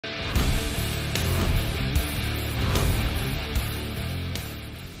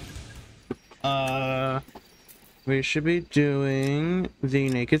We should be doing the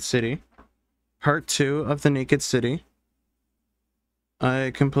Naked City. Part 2 of the Naked City.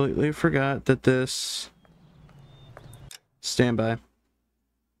 I completely forgot that this... Stand by.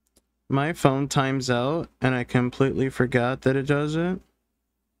 My phone times out, and I completely forgot that it does it.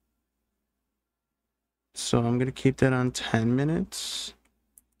 So I'm gonna keep that on 10 minutes.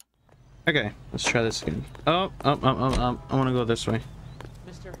 Okay, let's try this again. I want to go this way.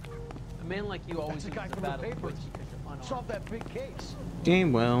 Mister, a man like you always uses the battle because you're unarmed. Solve that big case.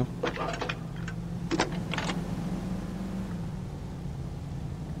 Game well.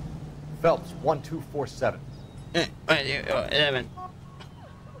 Phelps, 1247. 11.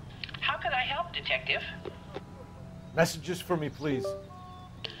 How could I help, Detective? Messages for me, please.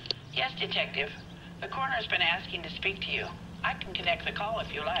 Yes, Detective. The coroner's been asking to speak to you. I can connect the call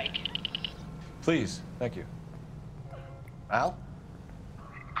if you like. Please, thank you. Al?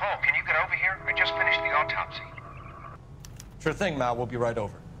 Cole, can you get over here? I just finished the autopsy. Sure thing, Mal. We'll be right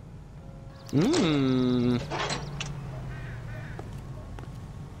over.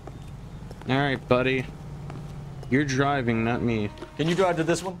 Alright, buddy. You're driving, not me. Can you drive to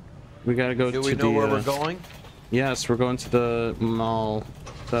this one? We gotta go to the... Do we know where we're going? Yes, we're going to the mall.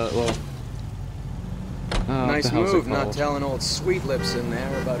 Well... Nice move, not telling old Sweet Lips in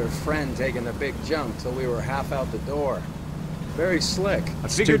there about her friend taking the big jump till we were half out the door. Very slick. I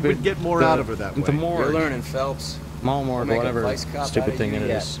figured we'd get more out of her that way. The morgue. You're learning, Phelps. Mall morgue, We'll make a whatever vice cop stupid out thing of it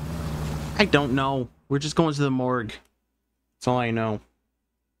you is. I don't know. We're just going to the morgue. That's all I know.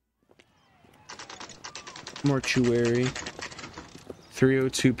 Mortuary.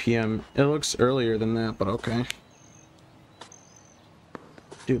 3:02 p.m. It looks earlier than that, but okay.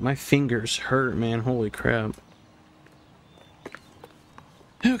 Dude, my fingers hurt, man. Holy crap.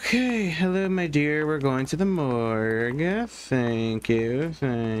 Okay, hello, my dear. We're going to the morgue. Thank you,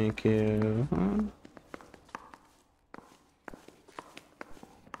 thank you.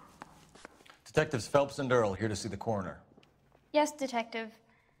 Detectives Phelps and Earl here to see the coroner. Yes, Detective.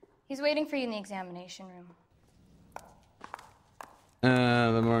 He's waiting for you in the examination room.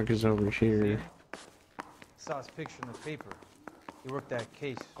 The morgue is over here. Saw his picture in the paper. He worked that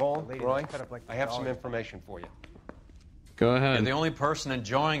case. Cole, Roy, cut up like I have some information for you. Go ahead. You're the only person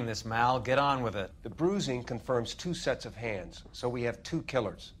enjoying this, Mal. Get on with it. The bruising confirms 2 sets of hands, so we have 2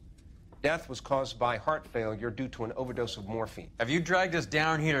 killers. Death was caused by heart failure due to an overdose of morphine. Have you dragged us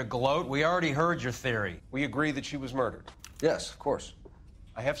down here to gloat? We already heard your theory. We agree that she was murdered. Yes, of course.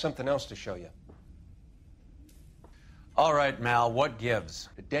 I have something else to show you. All right, Mal, what gives?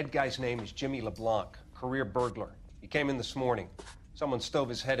 The dead guy's name is Jimmy LeBlanc, career burglar. He came in this morning. Someone stove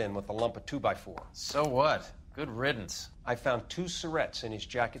his head in with a lump of 2x4. So what? Good riddance. I found 2 syrettes in his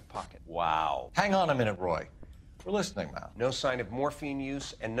jacket pocket. Wow. Hang on a minute, Roy. We're listening, Mal. No sign of morphine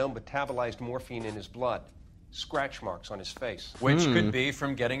use and no metabolized morphine in his blood. Scratch marks on his face. Which could be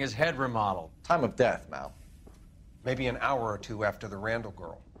from getting his head remodeled. Time of death, Mal. Maybe an hour or 2 after the Randall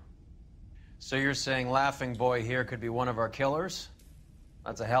girl. So you're saying Laughing Boy here could be one of our killers?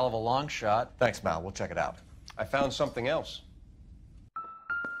 That's a hell of a long shot. Thanks, Mal. We'll check it out. I found something else.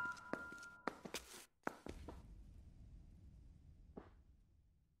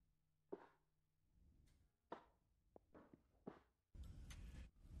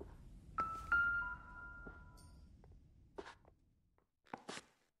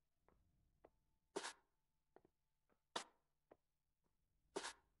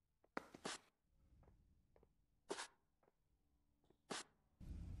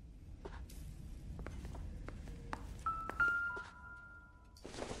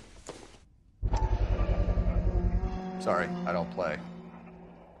 Sorry, I don't play.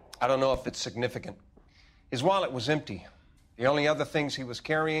 I don't know if it's significant. His wallet was empty. The only other things he was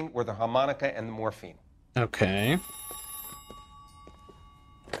carrying were the harmonica and the morphine. Okay.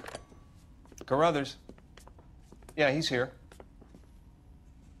 Carruthers. Yeah, he's here.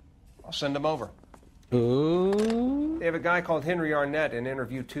 I'll send him over. Ooh. They have a guy called Henry Arnett in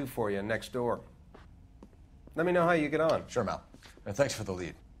interview 2 for you next door. Let me know how you get on. Sure, Mal. And thanks for the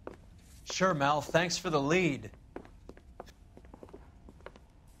lead. Sure, Mal. Thanks for the lead.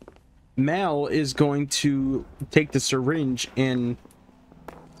 Mal is going to take the syringe and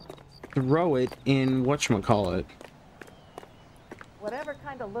throw it in whatchamacallit. Whatever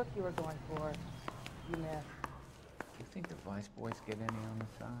kind of look you were going for, you missed. You think the Vice Boys get any on the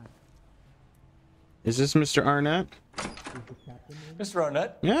side? Is this Mr. Arnett? Mr.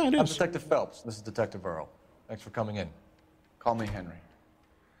 Arnett? Yeah, it I'm is. Detective Phelps. This is Detective Earl. Thanks for coming in. Call me Henry.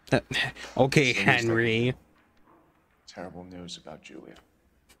 Okay, So Henry. Terrible news about Julia.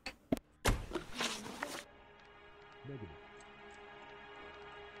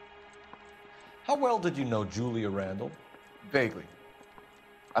 How well did you know Julia Randall? Vaguely.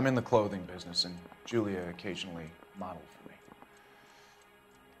 I'm in the clothing business, and Julia occasionally modeled for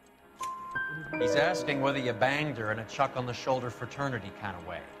me. He's asking whether you banged her in a chuck-on-the-shoulder fraternity kind of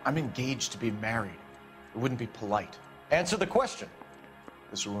way. I'm engaged to be married. It wouldn't be polite. Answer the question.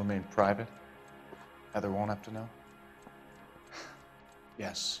 This will remain private? Heather won't have to know?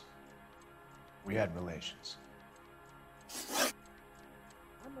 Yes. We had relations.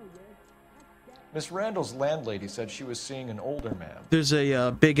 Miss Randall's landlady said she was seeing an older man. There's a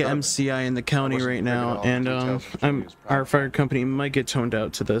big MCI in the county right now, and our fire company might get toned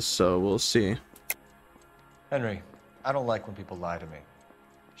out to this, so we'll see. Henry, I don't like when people lie to me.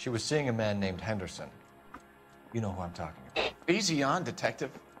 She was seeing a man named Henderson. You know who I'm talking about. Easy on,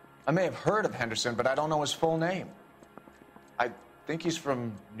 detective. I may have heard of Henderson, but I don't know his full name. I think he's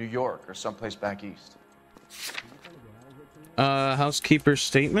from New York or someplace back east. Housekeeper's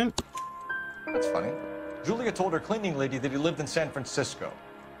statement? That's funny. Julia told her cleaning lady that he lived in San Francisco.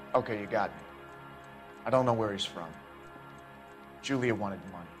 Okay, you got me. I don't know where he's from. Julia wanted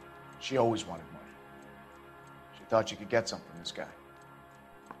money. She always wanted money. She thought she could get some from this guy.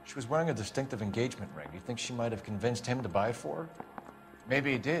 She was wearing a distinctive engagement ring. Do you think she might have convinced him to buy it for her?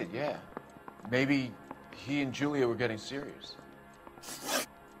 Maybe he did, yeah. Maybe he and Julia were getting serious.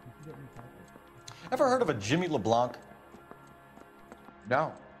 Ever heard of a Jimmy LeBlanc?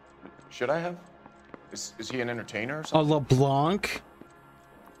 No. Should I have? Is he an entertainer or A something? LeBlanc?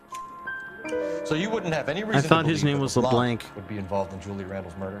 So you wouldn't have any reason I thought to his believe name that was LeBlanc. would be involved in Julia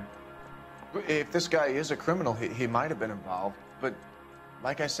Randall's murder? If this guy is a criminal, he might have been involved. But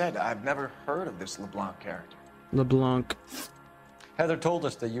like I said, I've never heard of this LeBlanc character. LeBlanc. Heather told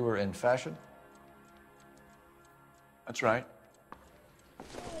us that you were in fashion. That's right.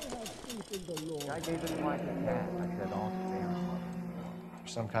 I gave his wife a cat. I said, all stay on.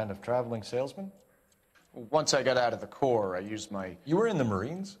 Some kind of traveling salesman? Once I got out of the Corps, I used my... You were in the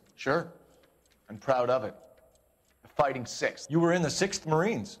Marines? Sure. I'm proud of it. The Fighting Sixth. You were in the 6th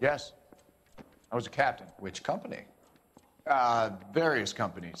Marines? Yes. I was a captain. Which company? Various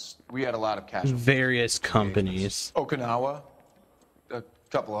companies. We had a lot of casualties. Various companies. Okinawa. A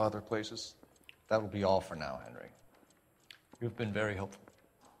couple of other places. That will be all for now, Henry. You've been very helpful.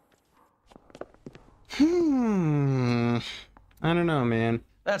 I don't know, man.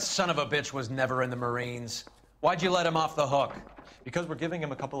 That son of a bitch was never in the Marines. Why'd you let him off the hook? Because we're giving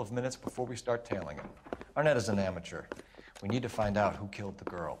him a couple of minutes before we start tailing him. Arnett is an amateur. We need to find out who killed the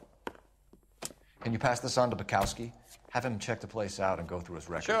girl. Can you pass this on to Bukowski? Have him check the place out and go through his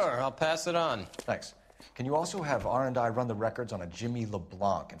records. Sure, I'll pass it on. Thanks. Can you also have R&I run the records on a Jimmy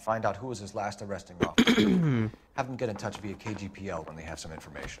LeBlanc and find out who was his last arresting officer? Have them get in touch via KGPL when they have some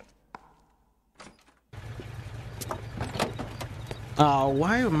information. Oh,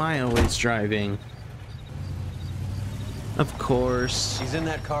 why am I always driving? Of course. He's in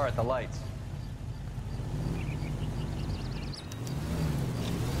that car at the lights.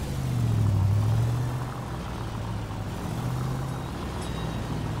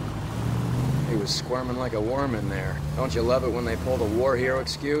 He was squirming like a worm in there. Don't you love it when they pull the war hero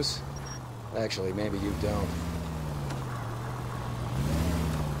excuse? Actually, maybe you don't.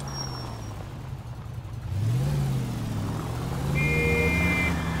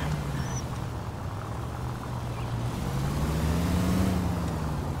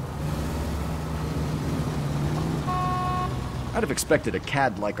 I'd have expected a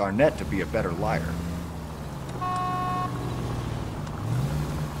cad like Arnett to be a better liar.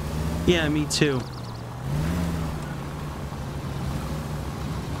 Yeah, me too.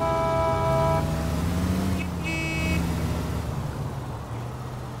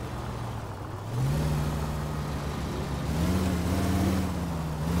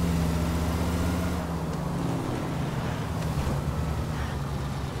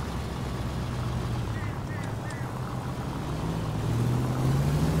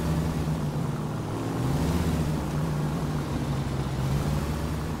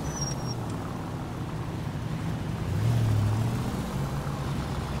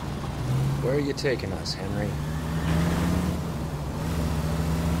 Where are you taking us, Henry?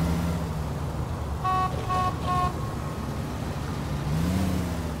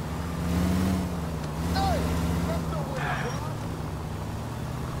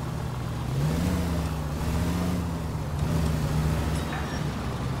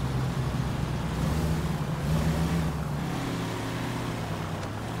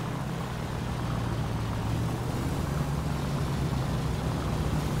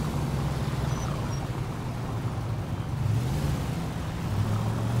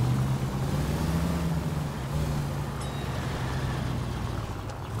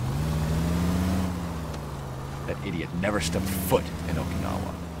 idiot never stepped foot in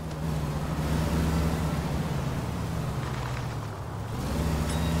Okinawa.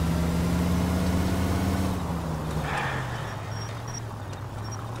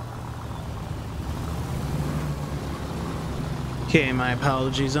 Okay, my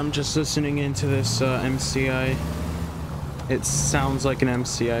apologies. I'm just listening into this MCI. It sounds like an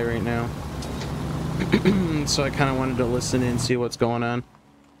MCI right now. So I kind of wanted to listen and see what's going on.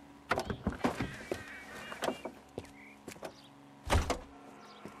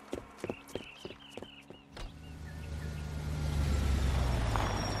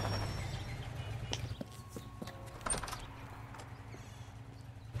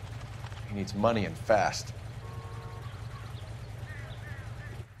 He needs money and fast.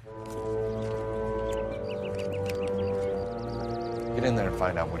 Get in there and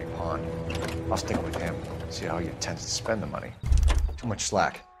find out what he pawned. I'll stick with him, see how he intends to spend the money. Too much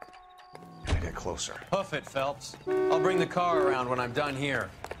slack. Gotta get closer. Hoof it, Phelps. I'll bring the car around when I'm done here.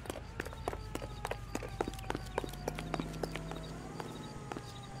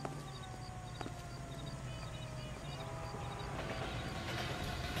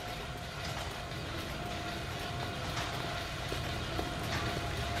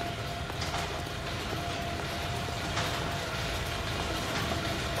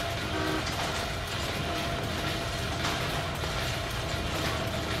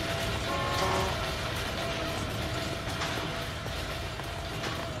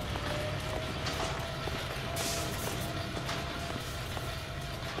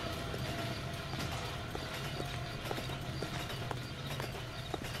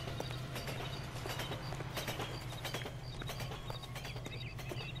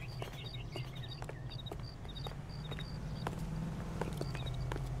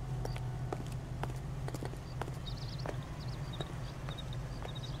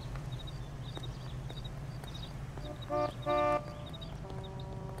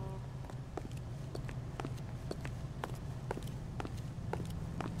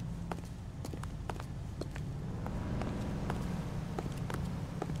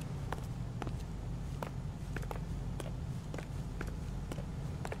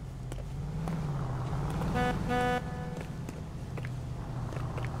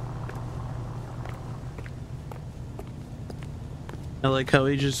 I like how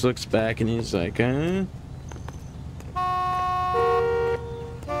he just looks back and he's like,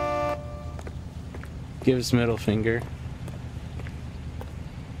 gives middle finger.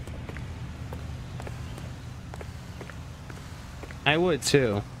 I would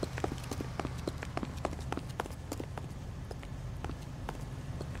too.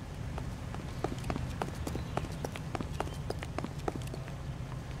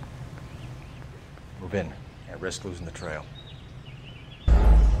 Move in. Can't risk losing the trail.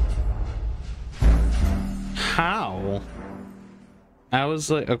 How? I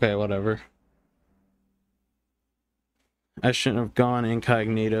was like, okay, whatever. I shouldn't have gone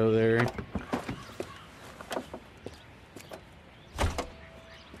incognito there.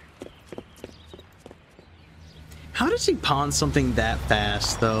 How does he pawn something that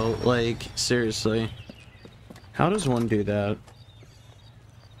fast, though? Like, seriously. How does one do that?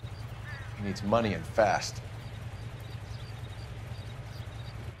 He needs money and fast.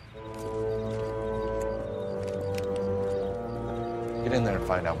 Get in there and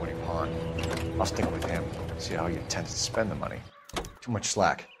find out what he pawned. I'll stick with him, see how he intends to spend the money. Too much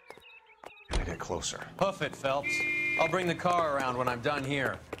slack. Gotta get closer. Hoof it, Phelps. I'll bring the car around when I'm done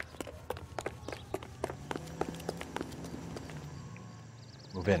here.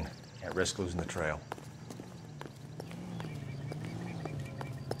 Move in. Can't risk losing the trail.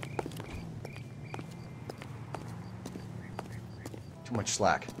 Too much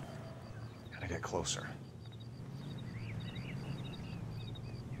slack. Gotta get closer.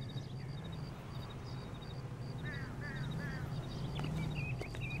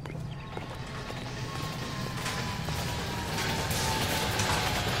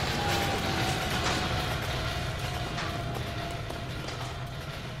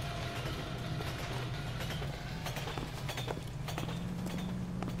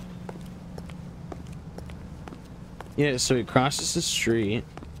 Yeah, so he crosses the street.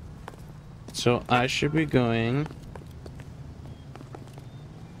 So I should be going...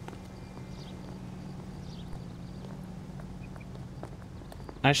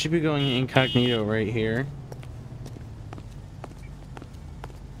 I should be going incognito right here.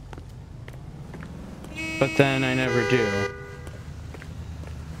 But then I never do.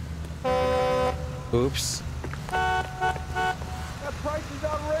 Oops. That price is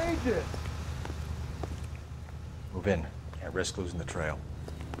outrageous. Move in. Can't risk losing the trail.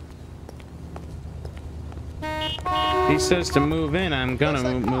 He says to move in, I'm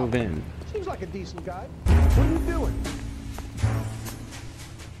gonna move in. Seems like a decent guy. What are you doing?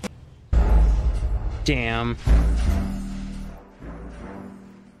 Damn.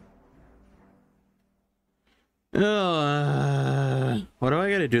 Why do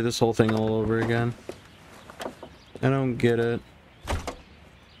I gotta do this whole thing all over again? I don't get it.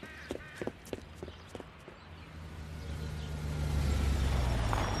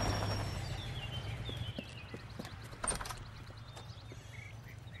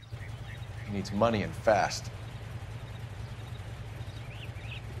 He needs money and fast.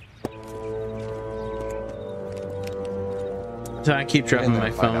 So I keep dropping my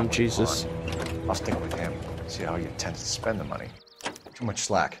phone, Jesus. I'll stick with him. See how he intends to spend the money. Too much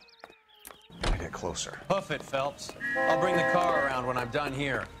slack. I get closer. Hoof it, Phelps. I'll bring the car around when I'm done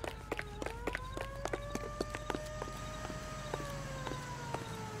here.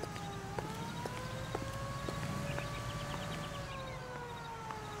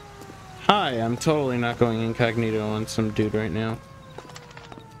 Hi, I'm totally not going incognito on some dude right now.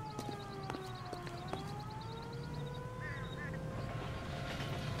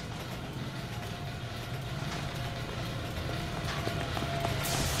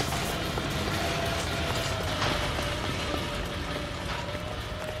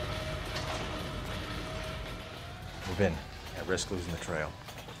 Move in. At risk losing the trail.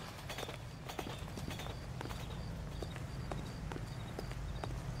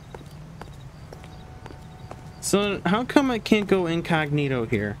 So, how come I can't go incognito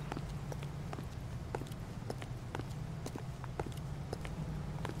here?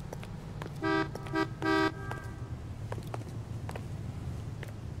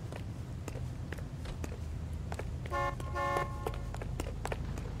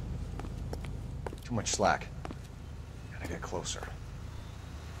 Too much slack. Gotta get closer.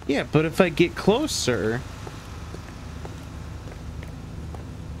 Yeah, but if I get closer,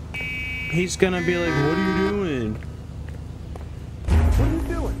 he's gonna be like, what are you doing? What are you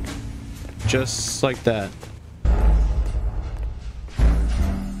doing? Just like that.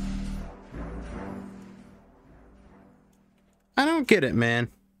 I don't get it, man.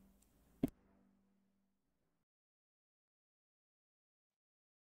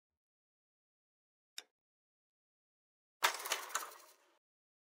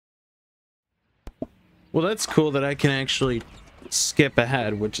 Well, that's cool that I can actually skip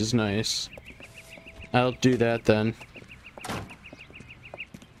ahead, which is nice. I'll do that then.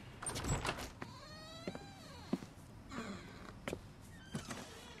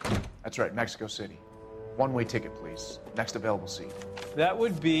 That's right, Mexico City. One-way ticket, please. Next available seat. That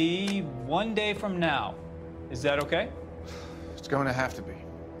would be 1 day from now. Is that okay? It's going to have to be.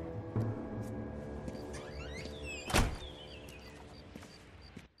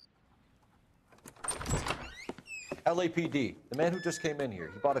 LAPD, the man who just came in here,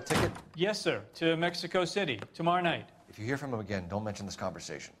 he bought a ticket? Yes, sir. To Mexico City, tomorrow night. If you hear from him again, don't mention this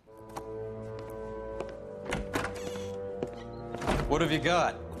conversation. What have you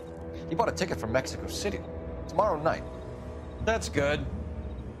got? He bought a ticket from Mexico City. Tomorrow night. That's good.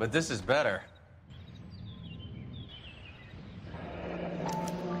 But this is better. Oh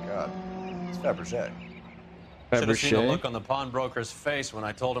my God. It's Fabergé. Should have seen the look on the pawnbroker's face when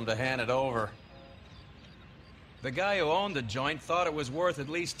I told him to hand it over. The guy who owned the joint thought it was worth at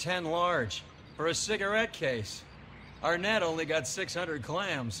least 10 large for a cigarette case. Arnett only got 600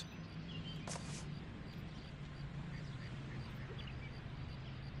 clams.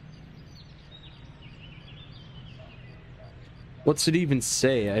 What's it even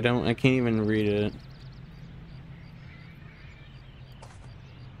say? I can't even read it.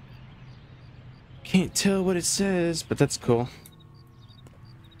 Can't tell what it says, but that's cool.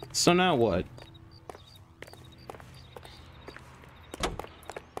 So now what?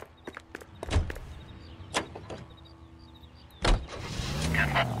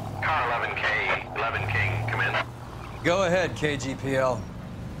 Car 11K, 11 King, come in. Go ahead, KGPL.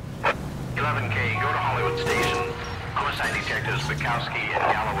 11K, go to Hollywood Station. Homicide detectives Bukowski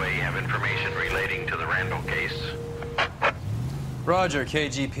and Galloway have information relating to the Randall case. Roger,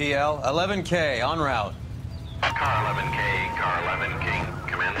 KGPL. 11K, en route. Car 11K, car 11 King,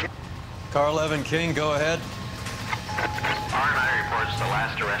 come in. Car 11 King, go ahead. R&I reports the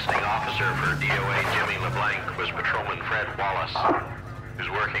last arresting officer for DOA Jimmy LeBlanc was Patrolman Fred Wallace, who's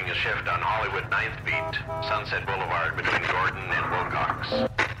working a shift on Hollywood 9th Beat, Sunset Boulevard between Gordon and Wilcox.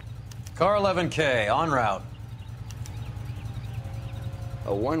 Car 11K, en route.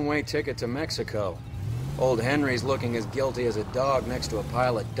 A one-way ticket to Mexico. Old Henry's looking as guilty as a dog next to a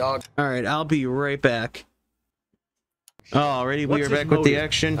pile of dog. Alright, I'll be right back. Alrighty, we are back with the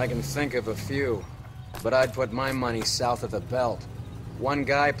action. I can think of a few. But I'd put my money south of the belt. One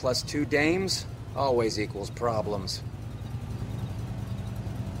guy plus 2 dames always equals problems.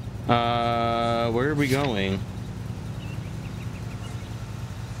 Where are we going?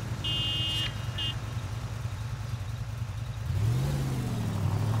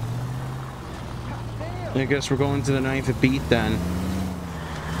 I guess we're going to the 9th beat then.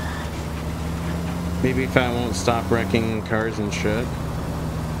 Maybe if I won't stop wrecking cars and shit.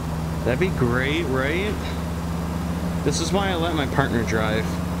 That'd be great, right? This is why I let my partner drive.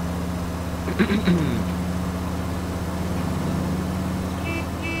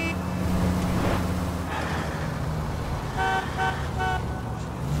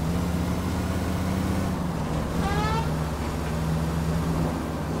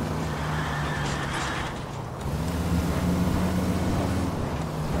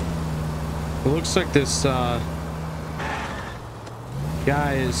 It looks like this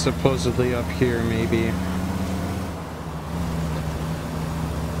guy is supposedly up here, maybe.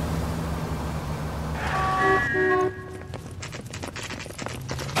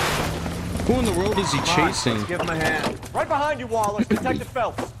 Who in the world is he chasing? Let's give him a hand. Right behind you, Wallace. Detective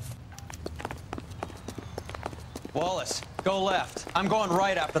Phelps. Wallace, go left. I'm going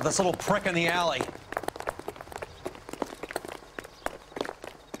right after this little prick in the alley.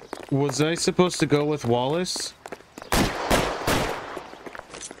 Was I supposed to go with Wallace?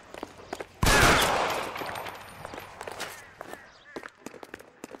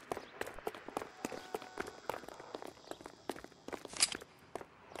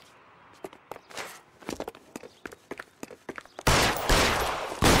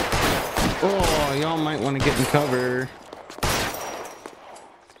 Oh, y'all might want to get in cover.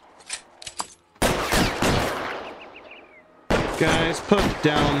 Guys, put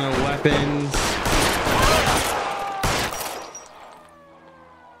down the weapons.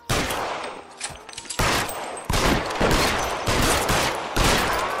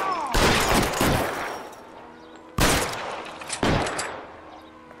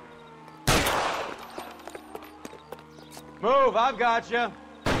 Move, I've got you.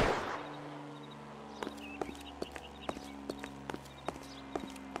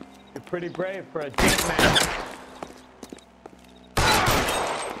 You're pretty brave for a dead man.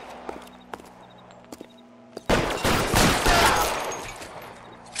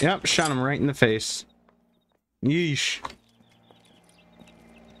 Yep, shot him right in the face. Yeesh.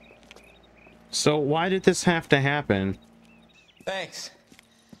 So why did this have to happen? Thanks.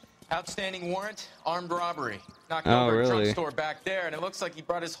 Outstanding warrant, armed robbery. Knocked Oh, over a really? drugstore back there, and it looks like he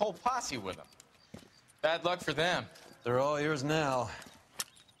brought his whole posse with him. Bad luck for them. They're all yours now.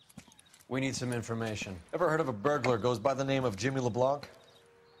 We need some information. Ever heard of a burglar goes by the name of Jimmy LeBlanc?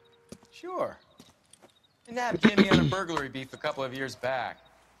 Sure. And nabbed Jimmy on a burglary beef a couple of years back.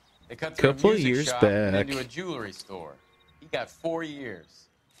 They cut through Couple a of music years shop and back. into a jewelry store. He got 4 years.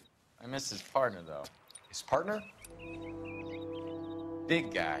 I miss his partner, though. His partner?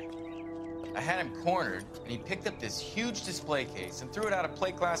 Big guy. I had him cornered, and he picked up this huge display case and threw it out a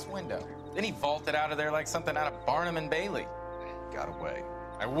plate glass window. Then he vaulted out of there like something out of Barnum and Bailey. Got away.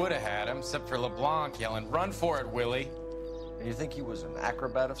 I would have had him, except for LeBlanc yelling, "Run for it, Willie!" And you think he was an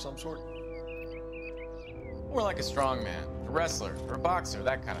acrobat of some sort? More like a strongman, a wrestler, or a boxer,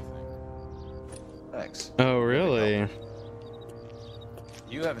 that kind of thing. Thanks. Oh, really?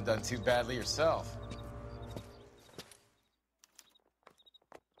 You haven't done too badly yourself.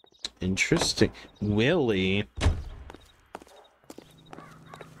 Interesting. Willie.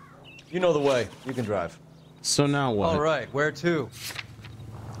 You know the way. You can drive. So now what? All right, where to?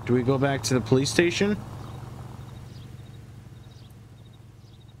 Do we go back to the police station?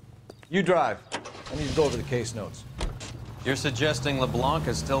 You drive. I need to go over the case notes. You're suggesting LeBlanc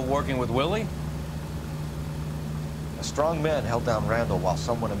is still working with Willie? A strong man held down Randall while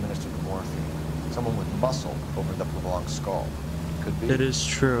someone administered the morphine. Someone with muscle opened up LeBlanc's skull. Could be. It is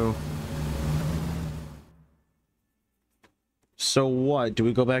true. So what? Do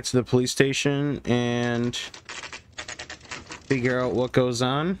we go back to the police station and figure out what goes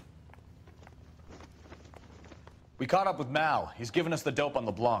on? We caught up with Mal. He's given us the dope on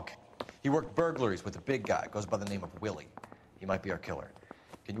LeBlanc. He worked burglaries with a big guy. Goes by the name of Willie. He might be our killer.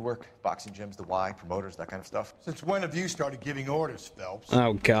 Can you work boxing gyms, the Y, promoters, that kind of stuff? Since when have you started giving orders, Phelps?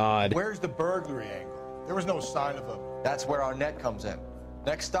 Oh, God. Where's the burglary angle? There was no sign of a... That's where our net comes in.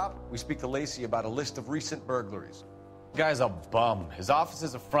 Next stop, we speak to Lacey about a list of recent burglaries. Guy's a bum. His office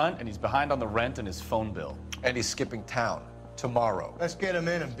is a front, and he's behind on the rent and his phone bill. And he's skipping town tomorrow. Let's get him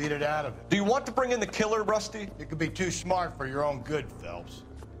in and beat it out of it. Do you want to bring in the killer, Rusty? You could be too smart for your own good, Phelps.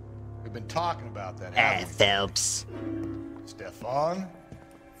 We've been talking about that, haven't we? Phelps. Stefan?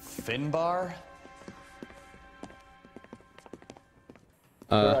 Finbar?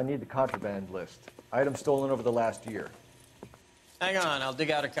 Sir, I need the contraband list. Items stolen over the last year. Hang on, I'll dig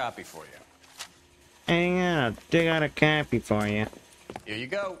out a copy for you. Hang on, I'll dig out a copy for you. Here you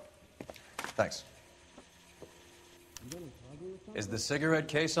go. Thanks. Is the cigarette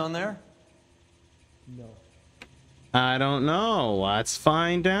case on there? No. I don't know. Let's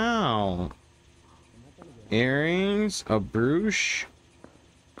find out. Earrings, a brooch,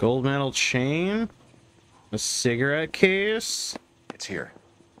 gold medal chain, a cigarette case. It's here.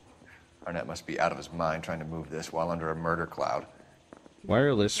 Arnett must be out of his mind trying to move this while under a murder cloud.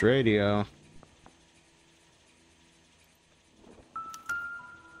 Wireless radio.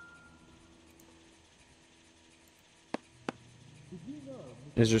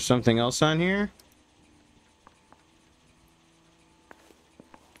 Is there something else on here?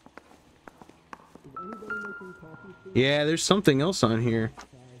 Yeah, there's something else on here.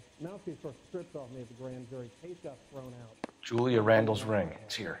 Mouthpiece was stripped off me at the grand jury. Case got thrown out. Julia Randall's ring.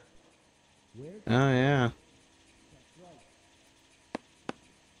 It's here. Oh, yeah.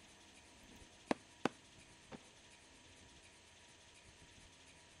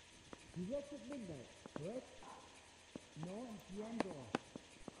 You left at midnight, correct? No, it's younger.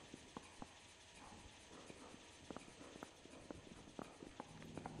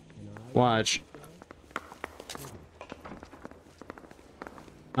 Watch.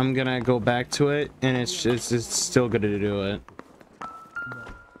 I'm gonna go back to it, and it's still gonna do it.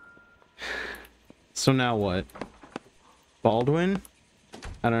 So now what? Baldwin?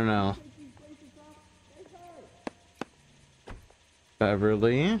 I don't know.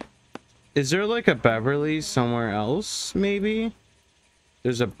 Beverly? Is there like a Beverly somewhere else, maybe?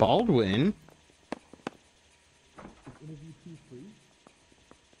 There's a Baldwin.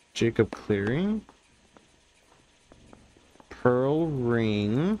 Jacob Clearing. Pearl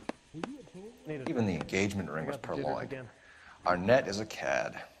ring. Even the engagement ring was purloined. Arnett is a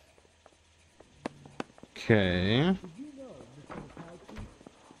cad. Okay.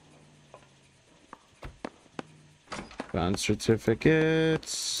 Bond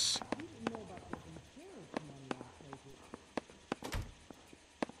certificates.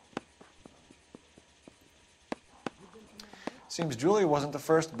 Seems Julia wasn't the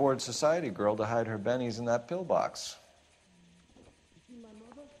first bored society girl to hide her bennies in that pillbox.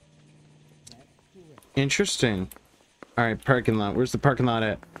 Interesting. All right, parking lot. Where's the parking lot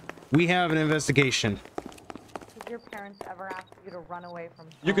at? We have an investigation. Did your parents ever ask you to run away from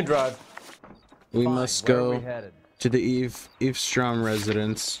home? You can drive. We Fine. must Where are go we headed? to the Eavestrom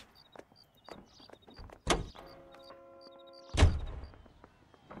residence.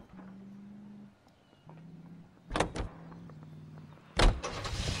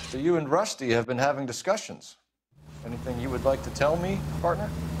 So you and Rusty have been having discussions. Anything you would like to tell me, partner?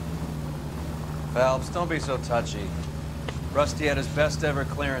 Phelps, don't be so touchy. Rusty had his best ever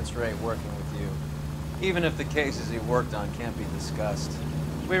clearance rate working with you. Even if the cases he worked on can't be discussed.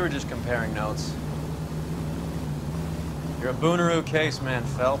 We were just comparing notes. You're a Booneroo case man,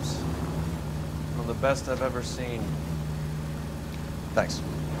 Phelps. One of the best I've ever seen. Thanks.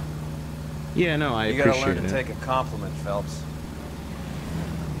 Yeah, no, I You appreciate gotta learn to it. take a compliment, Phelps.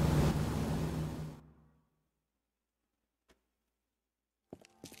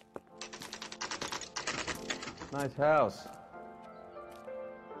 Nice house.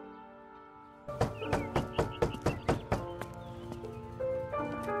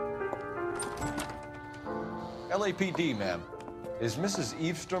 LAPD, ma'am. Is Mrs.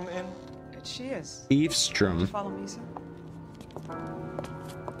 Eavestrom in? She is. Eavestrom. Follow me, sir.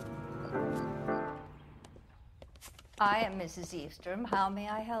 I am Mrs. Eavestrom. How may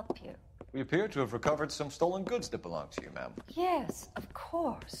I help you? We appear to have recovered some stolen goods that belong to you, ma'am. Yes, of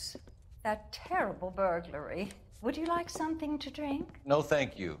course. That terrible burglary. Would you like something to drink? No,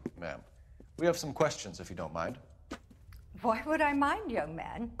 thank you, ma'am. We have some questions, if you don't mind. Why would I mind, young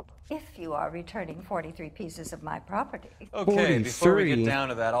man? If you are returning 43 pieces of my property. Okay, before we 43. get down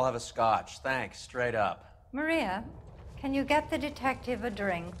to that, I'll have a scotch. Thanks, straight up. Maria, can you get the detective a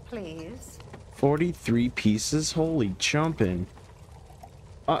drink, please? 43 pieces? Holy jumping.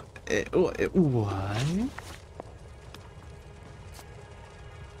 What?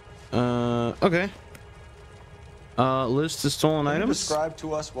 Okay. List of stolen Can you items? describe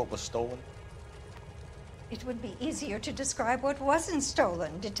to us what was stolen? It would be easier to describe what wasn't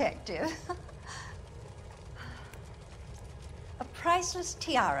stolen, detective. A priceless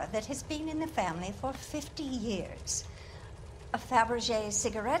tiara that has been in the family for 50 years. A Fabergé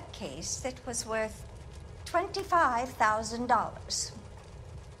cigarette case that was worth $25,000.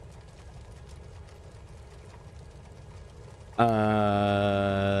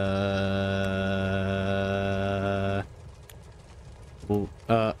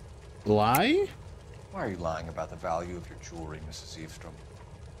 the value of your jewelry, Mrs. Eavestrom?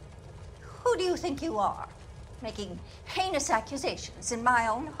 Who do you think you are? Making heinous accusations in my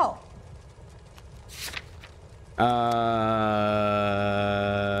own home.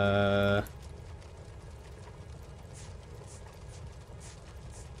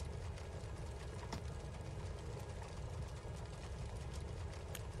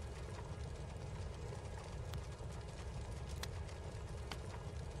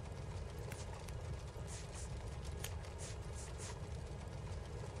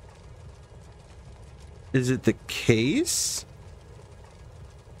 Is it the case?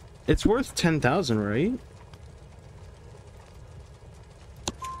 It's worth 10,000, right?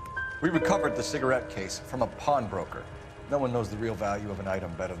 We recovered the cigarette case from a pawnbroker. No one knows the real value of an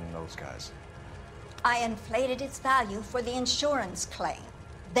item better than those guys. I inflated its value for the insurance claim.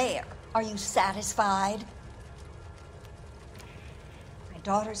 There. Are you satisfied? My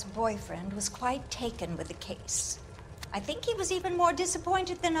daughter's boyfriend was quite taken with the case. I think he was even more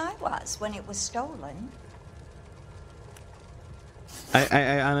disappointed than I was when it was stolen.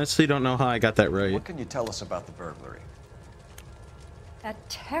 I honestly don't know how I got that right. What can you tell us about the burglary? A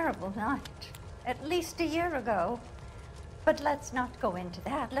terrible night. At least a year ago. But let's not go into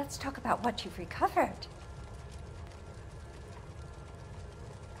that. Let's talk about what you've recovered.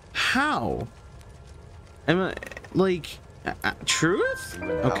 How? Am I, like, truth? You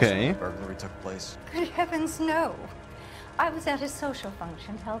were in the house Okay. when the burglary took place? Good heavens, no. I was at a social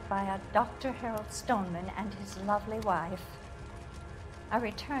function held by a Dr. Harold Stoneman and his lovely wife. I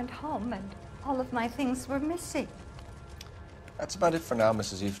returned home and all of my things were missing. That's about it for now,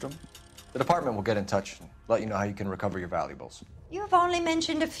 Mrs. Eavestrom. The department will get in touch and let you know how you can recover your valuables. You have only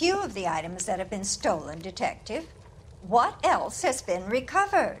mentioned a few of the items that have been stolen, Detective. What else has been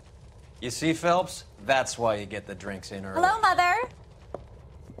recovered? You see, Phelps? That's why you get the drinks in early. Hello, Mother.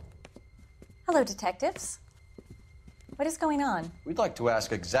 Hello, detectives. What is going on? We'd like to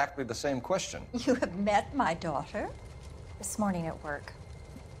ask exactly the same question. You have met my daughter? This morning at work.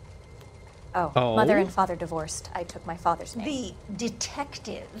 Oh, Oh? Mother and father divorced. I took my father's name. The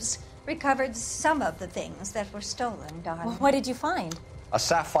detectives recovered some of the things that were stolen, darling. Well, what did you find? A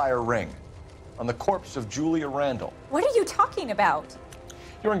sapphire ring on the corpse of Julia Randall. What are you talking about?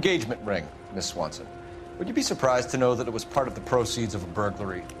 Your engagement ring, Miss Swanson. Would you be surprised to know that it was part of the proceeds of a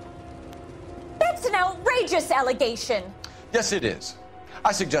burglary? That's an outrageous allegation. Yes, it is.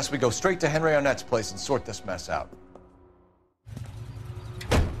 I suggest we go straight to Henry Arnett's place and sort this mess out.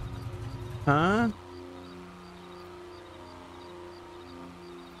 Huh?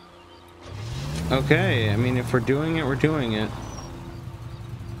 Okay, I mean, if we're doing it, we're doing it.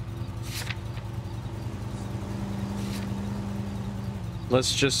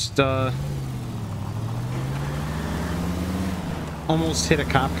 Let's just, almost hit a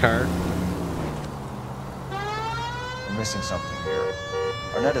cop car. We're missing something here.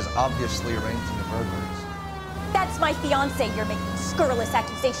 Arnett is obviously arranging the burglaries. That's my fiance you're making scurrilous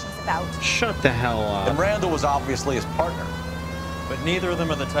accusations about. Shut the hell up. And Randall was obviously his partner. But neither of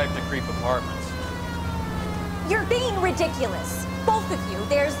them are the type to creep apartments. You're being ridiculous. Both of you.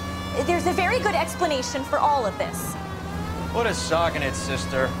 There's a very good explanation for all of this. What is sogging it,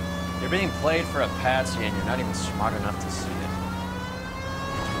 sister? You're being played for a patsy and you're not even smart enough to see it.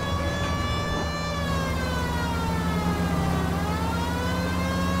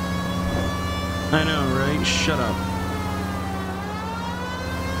 I know, right? Shut up.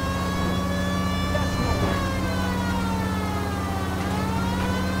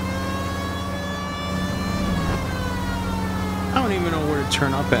 I don't even know where to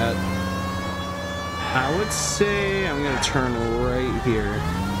turn up at. I would say I'm gonna turn right here.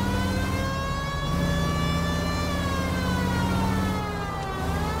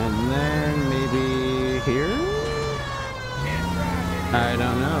 And then maybe here? I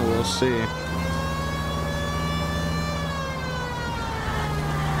don't know, we'll see.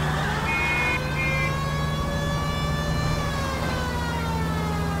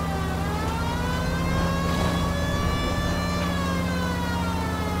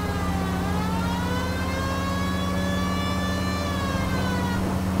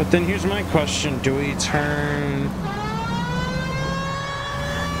 But then here's my question, do we turn...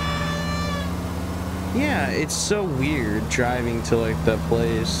 Yeah, it's so weird driving to like the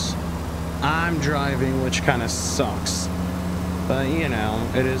place I'm driving, which kind of sucks. But you know,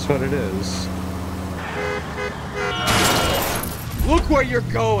 it is what it is. Look where you're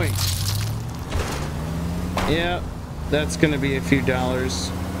going! Yeah, that's gonna be a few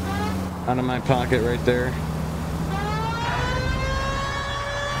dollars out of my pocket right there.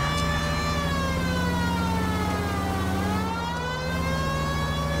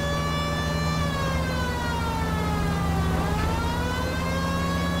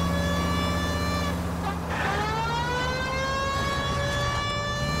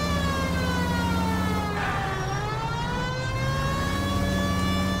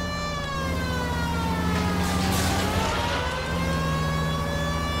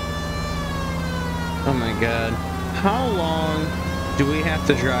 Oh my god. How long do we have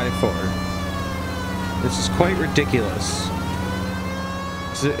to drive for? This is quite ridiculous.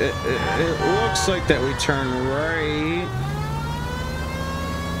 It looks like that we turn right.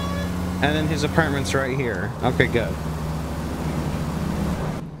 And then his apartment's right here. Okay, good.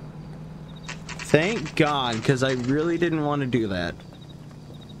 Thank God, because I really didn't want to do that.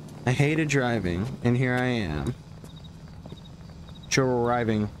 I hated driving, and here I am. Sure,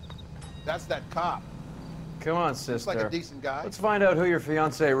 arriving. That's that cop. Come on, sister. Looks like a decent guy. Let's find out who your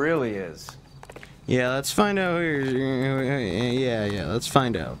fiance really is. Yeah, let's find out who you're... Yeah, let's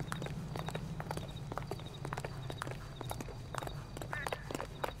find out.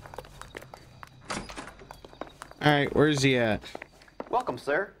 Alright, where's he at? Welcome,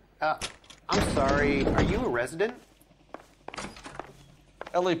 sir. I'm sorry, are you a resident?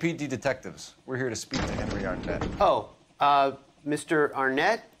 LAPD detectives. We're here to speak to Henry Arnett. Oh, Mr.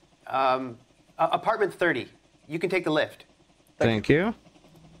 Arnett? Apartment 30. You can take the lift. Thank you.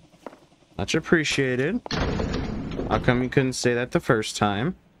 Much appreciated. How come you couldn't say that the first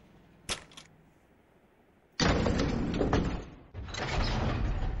time?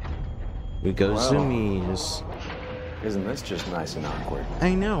 We go Well, zoomies. Isn't this just nice and awkward?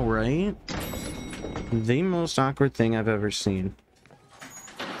 I know, right? The most awkward thing I've ever seen.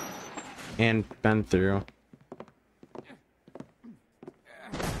 And been through.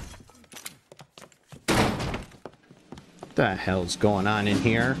 What the hell's going on in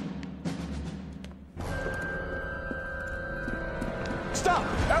here? Stop!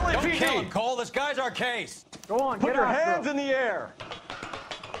 LAPD! Don't kill him, Cole. This guy's our case. Go on, Put get your after hands him. in the air!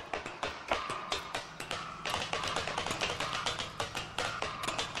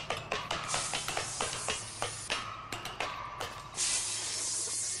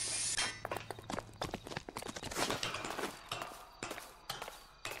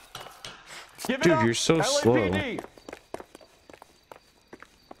 Dude, you're so slow.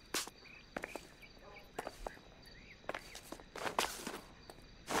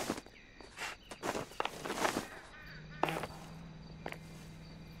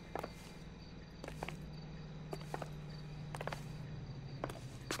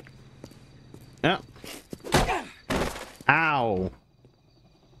 Yeah. Ow.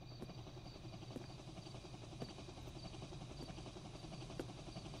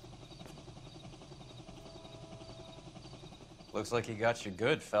 Looks like he got you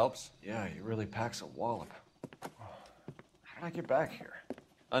good, Phelps. Yeah, he really packs a wallop. How did I get back here?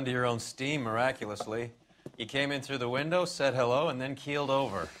 Under your own steam, miraculously. You came in through the window, said hello, and then keeled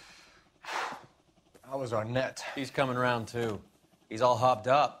over. How was Arnett? He's coming around, too. He's all hopped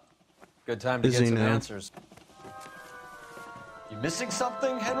up. Good time to Is get he some now? answers. You missing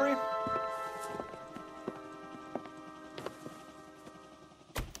something, Henry?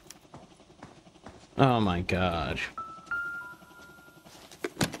 Oh my god.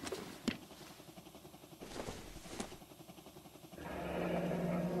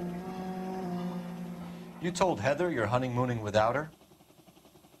 You told Heather you're honeymooning without her?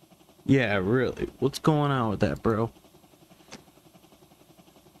 Yeah, really. What's going on with that, bro?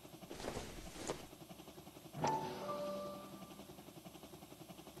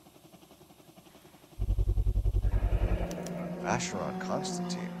 Vacheron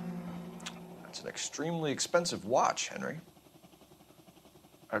Constantine. That's an extremely expensive watch, Henry.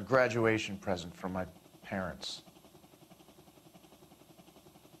 A graduation present from my parents.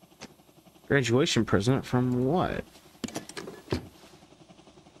 Graduation present from what?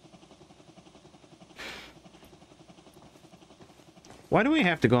 Why do we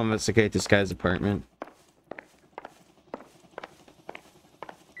have to go investigate this guy's apartment?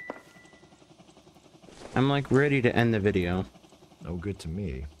 I'm like ready to end the video. No good to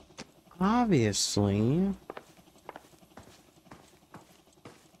me. Obviously.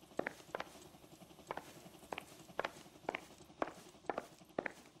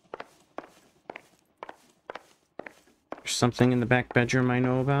 There's something in the back bedroom I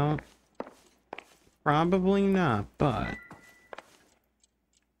know about? Probably not, but...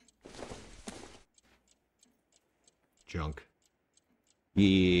 Junk.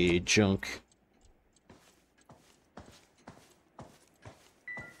 Yeah, junk.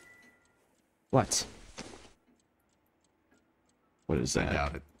 What? What is that? I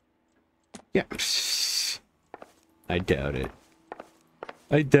doubt it. Yeah. I doubt it.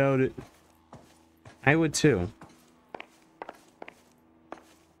 I doubt it. I would too.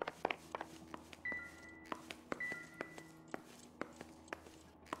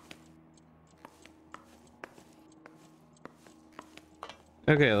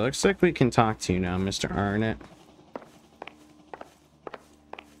 Okay, looks like we can talk to you now, Mr. Arnett.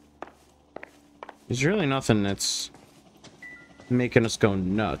 There's really nothing that's making us go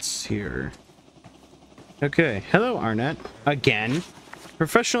nuts here. Okay, hello Arnett. Again.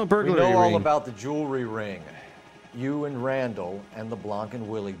 Professional burglary We know all ring. about the jewelry ring. You and Randall and LeBlanc and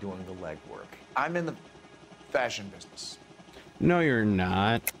Willie doing the legwork. I'm in the fashion business. No, you're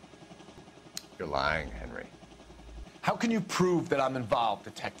not. You're lying, Henry. How can you prove that I'm involved,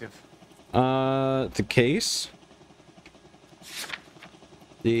 detective? The case?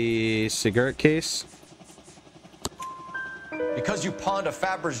 The cigarette case? Because you pawned a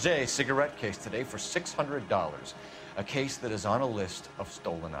Fabergé cigarette case today for $600. A case that is on a list of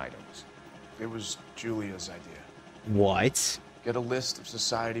stolen items. It was Julia's idea. What? Get a list of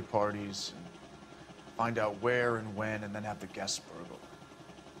society parties, and find out where and when, and then have the guests burgle.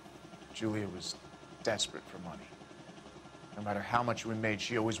 Julia was desperate for money. No matter how much we made,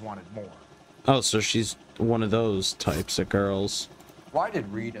 she always wanted more. Oh, so she's one of those types of girls. Why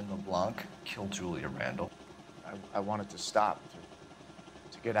did Reed and LeBlanc kill Julia Randall? I wanted to stop,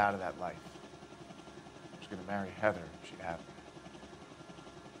 to get out of that life. I was going to marry Heather if she'd have me.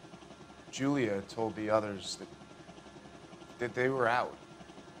 Julia told the others that they were out,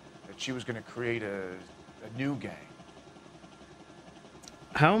 that she was going to create a new gang.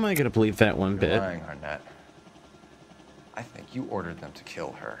 How am I going to believe that one You're bit? lying, Arnett. I think you ordered them to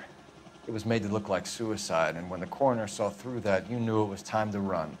kill her. It was made to look like suicide, and when the coroner saw through that, you knew it was time to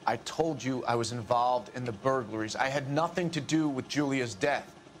run. I told you I was involved in the burglaries. I had nothing to do with Julia's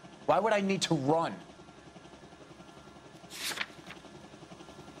death. Why would I need to run?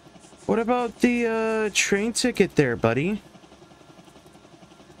 What about the train ticket there, buddy?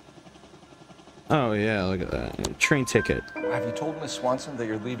 Oh yeah, look at that. Train ticket. Have you told Miss Swanson that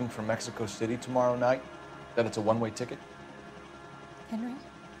you're leaving for Mexico City tomorrow night? That it's a one-way ticket? Henry?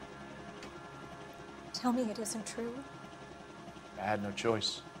 Tell me it isn't true. I had no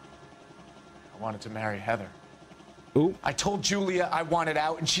choice. I wanted to marry Heather. Ooh. I told Julia I wanted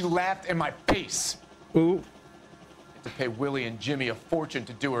out, and she laughed in my face. Ooh. I had to pay Willie and Jimmy a fortune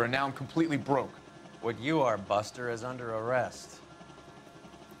to do her, and now I'm completely broke. What you are, Buster, is under arrest.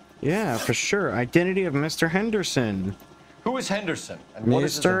 Yeah, for sure. Identity of Mr. Henderson. Who is Henderson? And what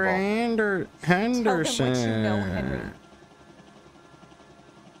is his Mr. involvement? Henderson. Tell them what you know, Henry.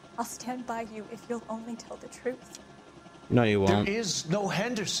 I'll stand by you if you'll only tell the truth. No, you won't. There is no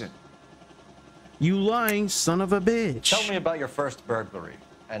Henderson. You lying son of a bitch. Tell me about your first burglary,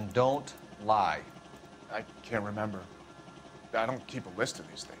 and don't lie. I can't remember. I don't keep a list of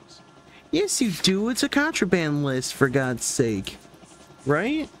these things. Yes, you do. It's a contraband list, for God's sake.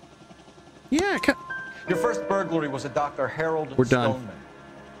 Right? Yeah. Your first burglary was a Dr. Harold We're done. Stoneman.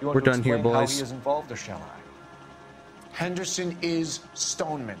 You want We're to done here, explain boys. How he is involved, or shall I? Henderson is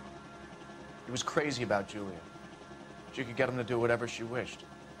Stoneman. He was crazy about Julia. She could get him to do whatever she wished.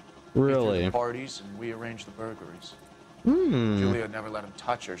 He threw Really? the parties, and we arranged the burglaries. Hmm. Julia never let him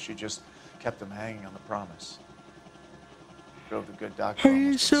touch her. She just kept him hanging on the promise. Drove the good doctor. Are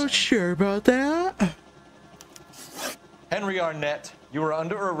you so sure about that? Henry Arnett, you are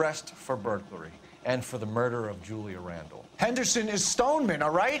under arrest for burglary and for the murder of Julia Randall. Henderson is Stoneman,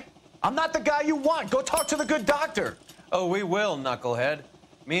 all right? I'm not the guy you want. Go talk to the good doctor. Oh, we will, knucklehead.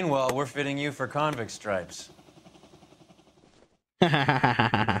 Meanwhile, we're fitting you for convict stripes. Well,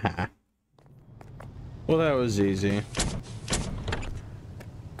 that was easy.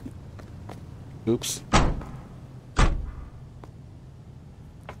 Oops.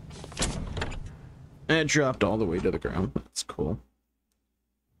 And it dropped all the way to the ground. That's cool.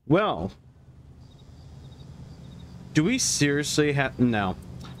 Well, do we seriously have... No.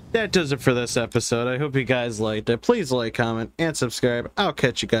 That does it for this episode. I hope you guys liked it. Please like, comment, and subscribe. I'll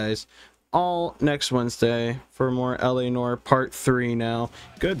catch you guys all next Wednesday for more LA Noire Part 3 now.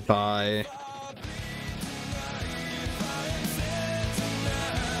 Goodbye.